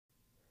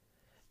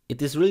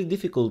It is really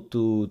difficult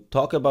to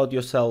talk about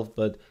yourself,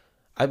 but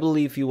I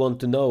believe you want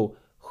to know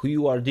who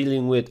you are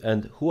dealing with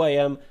and who I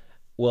am.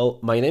 Well,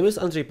 my name is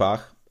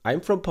Pach.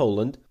 I'm from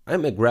Poland.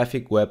 I'm a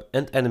graphic web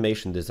and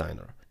animation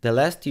designer. The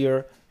last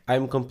year,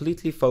 I'm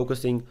completely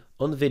focusing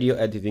on video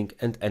editing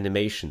and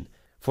animation.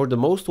 For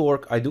the most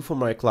work I do for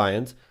my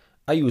clients,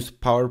 I use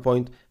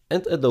PowerPoint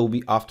and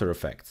Adobe After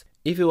Effects.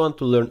 If you want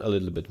to learn a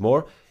little bit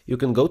more, you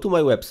can go to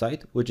my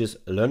website, which is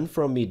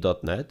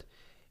learnfromme.net,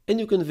 and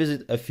you can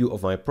visit a few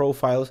of my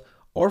profiles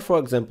or, for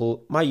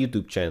example, my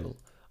YouTube channel.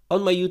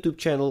 On my YouTube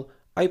channel,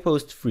 I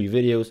post free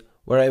videos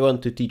where I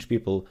want to teach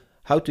people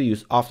how to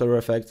use After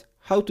Effects,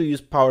 how to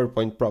use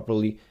PowerPoint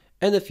properly,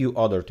 and a few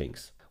other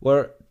things.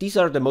 Where these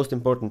are the most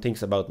important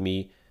things about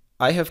me.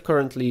 I have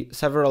currently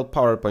several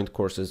PowerPoint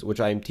courses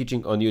which I am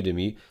teaching on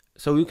Udemy,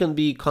 so you can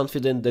be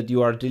confident that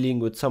you are dealing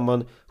with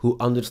someone who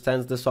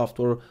understands the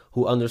software,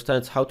 who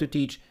understands how to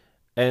teach.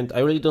 And I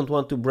really don't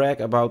want to brag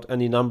about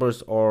any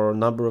numbers or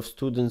number of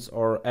students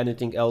or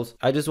anything else.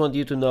 I just want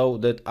you to know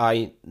that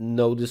I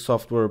know this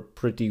software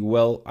pretty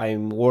well.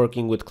 I'm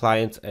working with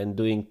clients and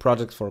doing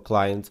projects for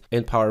clients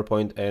in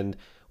PowerPoint and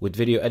with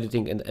video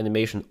editing and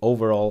animation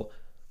overall,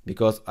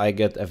 because I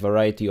get a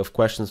variety of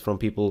questions from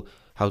people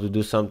how to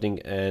do something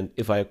and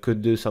if I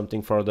could do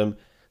something for them.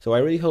 So I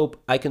really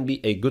hope I can be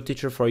a good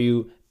teacher for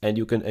you and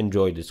you can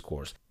enjoy this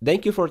course.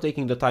 Thank you for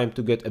taking the time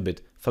to get a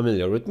bit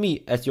familiar with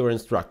me as your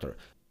instructor.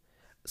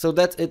 So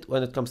that's it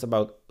when it comes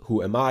about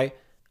who am I.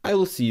 I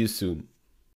will see you soon.